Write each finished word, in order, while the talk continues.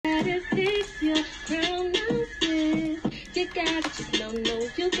don't know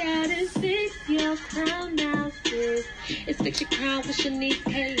you got it. Fix your crown now, sis. It's Fix Your Crown with Shanice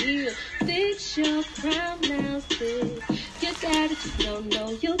K. Hill. Fix your crown now, sis. You got it, just don't know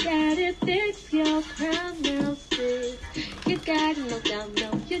you got it. Fix your crown now, sis. You got it, no doubt,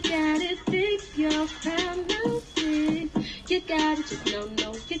 no, you got it. Fix your crown now, sis. You got it, just don't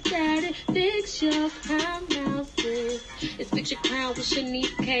know you got it. Fix your crown now, sis. It's Fix Your Crown with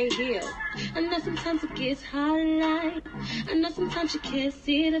Shanice K. Hill. I know sometimes it gets hard in life. I know sometimes you can't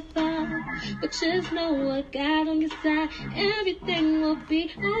see the fire, but just know what God on your side. Everything will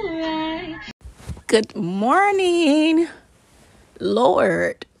be alright. Good morning,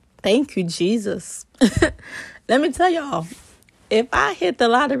 Lord. Thank you, Jesus. Let me tell y'all, if I hit the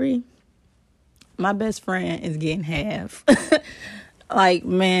lottery, my best friend is getting half. Like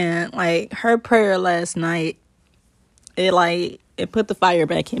her prayer last night, it put the fire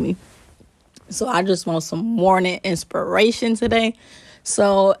back in me. So I just want some morning inspiration today.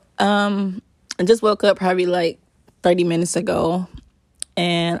 So I just woke up probably like 30 minutes ago.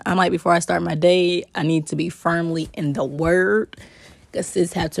 And I'm like, before I start my day, I need to be firmly in the word. Because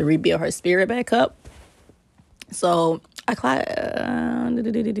sis had to rebuild her spirit back up. So I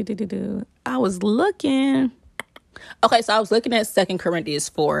was looking. Okay, so I was looking at 2 Corinthians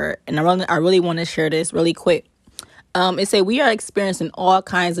 4. And I really want to share this really quick. It says, we are experiencing all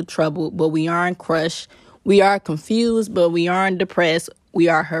kinds of trouble, but we aren't crushed. We are confused, but we aren't depressed. We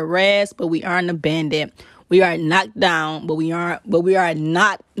are harassed, but we aren't abandoned. We are knocked down, but we are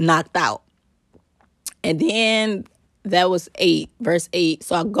not knocked out. And then that was 8, verse 8.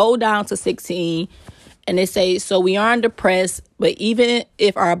 So I go down to 16, and it says, so we aren't depressed, but even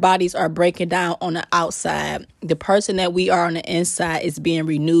if our bodies are breaking down on the outside, the person that we are on the inside is being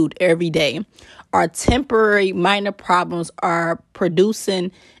renewed every day. Our temporary minor problems are producing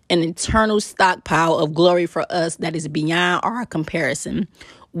an eternal stockpile of glory for us that is beyond our comparison.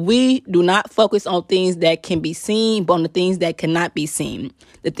 We do not focus on things that can be seen, but on the things that cannot be seen.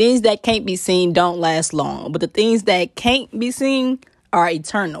 The things that can't be seen don't last long, but the things that can't be seen are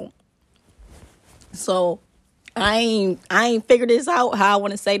eternal. So I ain't figured this out how I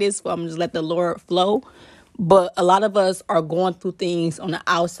want to say this. So I'm just let the Lord flow. But a lot of us are going through things on the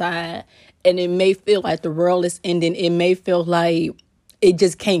outside, and it may feel like the world is ending. It may feel like it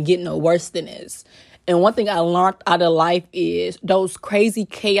just can't get no worse than this. And one thing I learned out of life is those crazy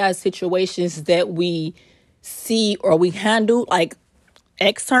chaos situations that we see or we handle, like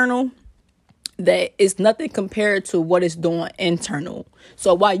external, that is nothing compared to what it's doing internal.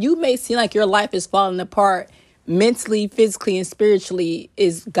 So while you may seem like your life is falling apart, mentally, physically, and spiritually,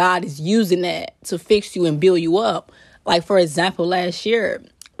 God is using that to fix you and build you up. Like, for example, last year,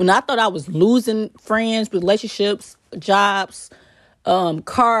 when I thought I was losing friends, relationships, jobs,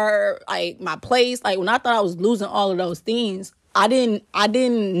 car, like my place, like when I thought I was losing all of those things, I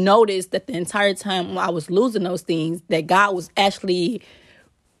didn't notice that the entire time I was losing those things, that God was actually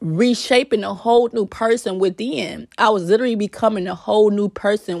reshaping a whole new person within. I was literally becoming a whole new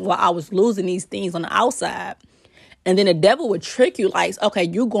person while I was losing these things on the outside. And then the devil would trick you like, okay,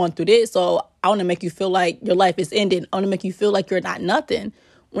 you're going through this, so I want to make you feel like your life is ending. I want to make you feel like you're not nothing.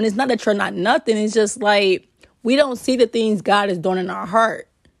 When it's not that you're not nothing, it's just like we don't see the things God is doing in our heart.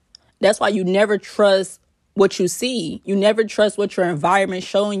 That's why you never trust what you see. You never trust what your environment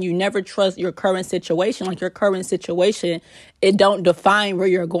showing. You never trust your current situation. Like your current situation, it don't define where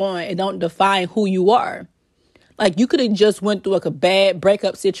you're going. It don't define who you are. Like you could have just went through like a bad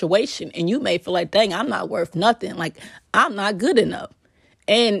breakup situation and you may feel like, dang, I'm not worth nothing. Like I'm not good enough.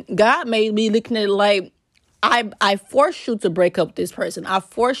 And God made me looking at it like, I forced you to break up with this person. I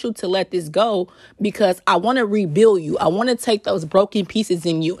forced you to let this go because I want to rebuild you. I want to take those broken pieces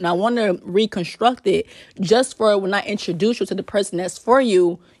in you and I want to reconstruct it just for when I introduce you to the person that's for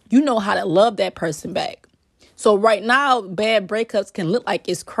you, you know how to love that person back. So right now, bad breakups can look like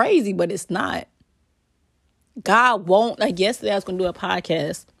it's crazy, but it's not. God won't. Like yesterday, I was going to do a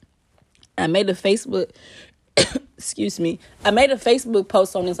podcast. I made a Facebook, excuse me. I made a Facebook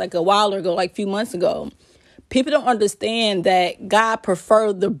post on this like a while ago, like a few months ago. People don't understand that God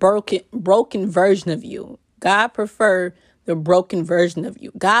preferred the broken version of you. God preferred the broken version of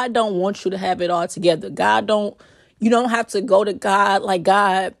you. God don't want you to have it all together. You don't have to go to God like,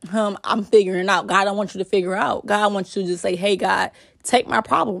 God, I'm figuring out. God don't want you to figure out. God wants you to say, hey, God, take my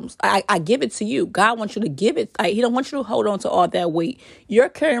problems. I give it to you. God wants you to give it. He don't want you to hold on to all that weight. You're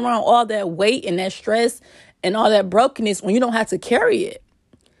carrying around all that weight and that stress and all that brokenness when you don't have to carry it.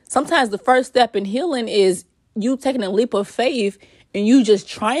 Sometimes the first step in healing is you taking a leap of faith and you just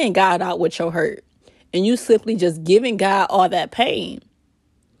trying God out with your hurt. And you simply just giving God all that pain.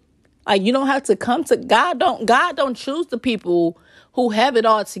 Like, you don't have to come to God. God don't choose the people who have it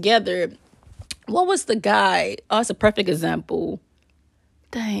all together. What was the guy? Oh, it's a perfect example.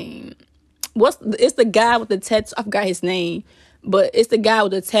 Dang. It's the guy with the tattoo. I forgot his name, but it's the guy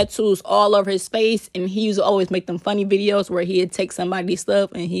with the tattoos all over his face, and he used to always make them funny videos where he'd take somebody's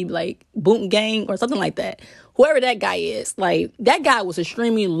stuff and he'd like boom gang or something like that. Whoever that guy is, like, that guy was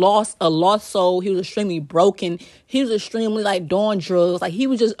extremely a lost soul. He was extremely broken. He was extremely like doing drugs. Like, he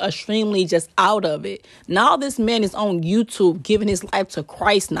was just extremely just out of it. Now this man is on YouTube giving his life to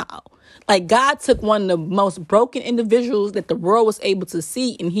Christ now. Like, God took one of the most broken individuals that the world was able to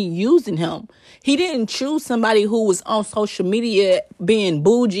see, and he using him. He didn't choose somebody who was on social media being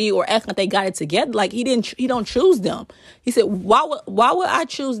bougie or acting like they got it together. Like, he don't choose them. He said, why would I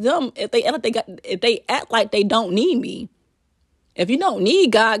choose them if they act like they don't need me? If you don't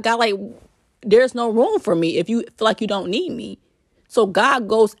need God, like, there's no room for me if you feel like you don't need me. So God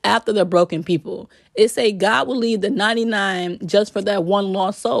goes after the broken people. It say God will leave the 99 just for that one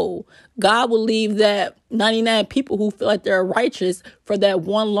lost soul. God will leave that 99 people who feel like they're righteous for that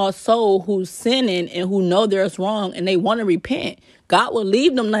one lost soul who's sinning and who know there's wrong and they want to repent. God will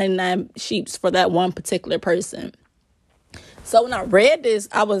leave them 99 sheeps for that one particular person. So when I read this,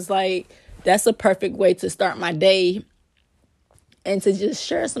 I was like, that's a perfect way to start my day and to just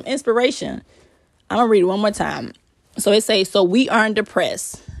share some inspiration. I'm going to read it one more time. So it says, so we aren't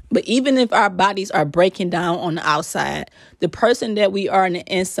depressed, but even if our bodies are breaking down on the outside, the person that we are on the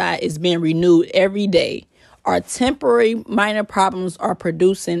inside is being renewed every day. Our temporary minor problems are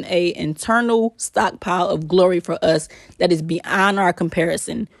producing an internal stockpile of glory for us that is beyond our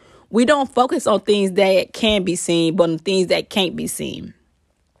comparison. We don't focus on things that can be seen, but on things that can't be seen.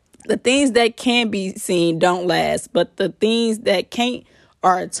 The things that can be seen don't last, but the things that can't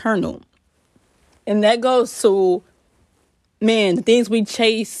are eternal. And that goes to, man, the things we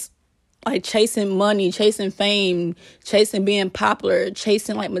chase, like chasing money, chasing fame, chasing being popular,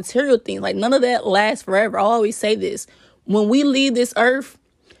 chasing like material things, like none of that lasts forever. I always say this. When we leave this earth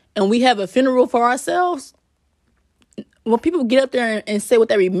and we have a funeral for ourselves, when people get up there and say what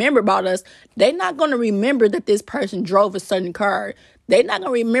they remember about us, they're not going to remember that this person drove a certain car. They're not going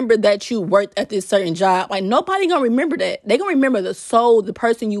to remember that you worked at this certain job. Like, nobody going to remember that. They're going to remember the soul, the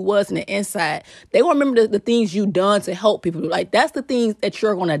person you was in the inside. They're going to remember the things you done to help people. Like, that's the things that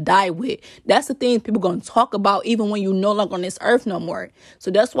you're going to die with. That's the things people going to talk about even when you're no longer on this earth no more. So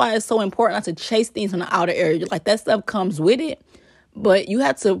that's why it's so important not to chase things on the outer area. Like, that stuff comes with it. But you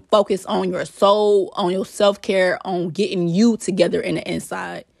have to focus on your soul, on your self-care, on getting you together in the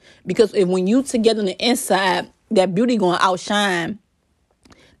inside. Because when you together in the inside, that beauty going to outshine.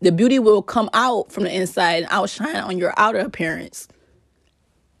 The beauty will come out from the inside and outshine on your outer appearance.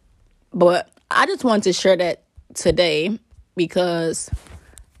 But I just wanted to share that today because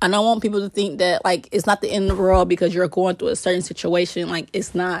I don't want people to think that, like, it's not the end of the world because you're going through a certain situation. Like,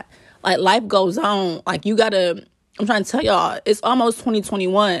 it's not. Like, life goes on. Like, you got to... I'm trying to tell y'all, it's almost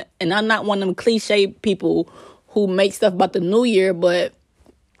 2021, and I'm not one of them cliche people who make stuff about the new year, but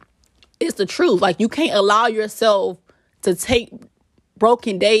it's the truth. Like, you can't allow yourself to take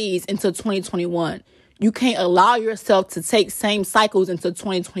broken days into 2021. You can't allow yourself to take same cycles into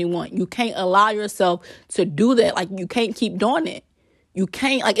 2021. You can't allow yourself to do that. Like, you can't keep doing it. You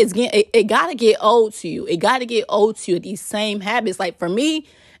can't, like, it got to get old to you. It got to get old to you, these same habits. Like, for me,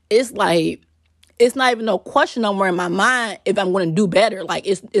 it's like, it's not even no question no more in my mind if I'm going to do better. Like,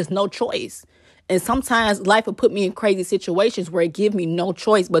 it's no choice. And sometimes life will put me in crazy situations where it gives me no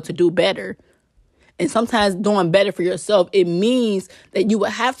choice but to do better. And sometimes doing better for yourself, it means that you will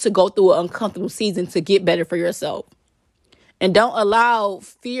have to go through an uncomfortable season to get better for yourself. And don't allow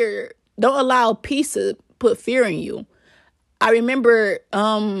peace to put fear in you. I remember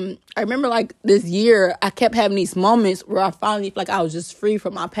like this year, I kept having these moments where I finally felt like I was just free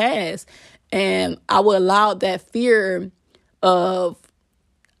from my past. And I would allow that fear of,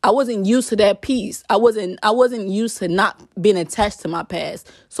 I wasn't used to that peace. I wasn't used to not being attached to my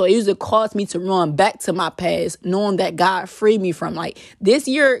past. So it usually caused me to run back to my past, knowing that God freed me from, like, this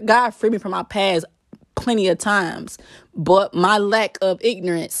year, God freed me from my past plenty of times. But my lack of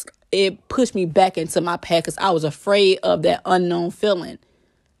ignorance, it pushed me back into my past because I was afraid of that unknown feeling.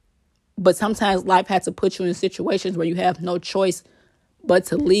 But sometimes life has to put you in situations where you have no choice but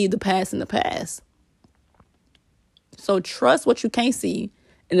to leave the past in the past. So trust what you can't see.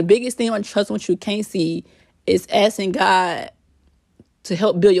 And the biggest thing on trusting what you can't see is asking God to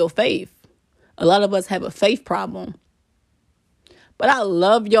help build your faith. A lot of us have a faith problem. But I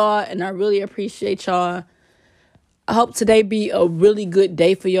love y'all and I really appreciate y'all. I hope today be a really good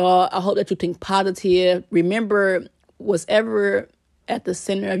day for y'all. I hope that you think positive. Remember, whatever at the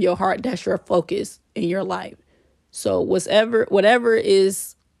center of your heart, that's your focus in your life. So whatever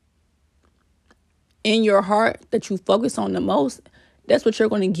is in your heart that you focus on the most, that's what you're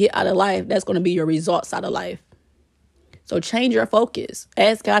going to get out of life. That's going to be your results out of life. So change your focus.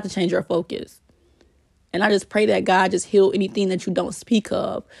 Ask God to change your focus. And I just pray that God just heal anything that you don't speak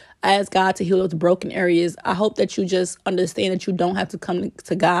of. I ask God to heal those broken areas. I hope that you just understand that you don't have to come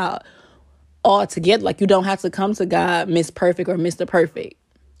to God all together. Like, you don't have to come to God Miss Perfect or Mr. Perfect.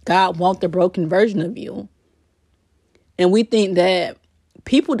 God wants the broken version of you. And we think that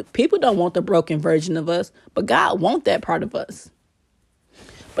people don't want the broken version of us, but God wants that part of us.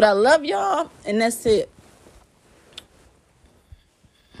 But I love y'all, and that's it.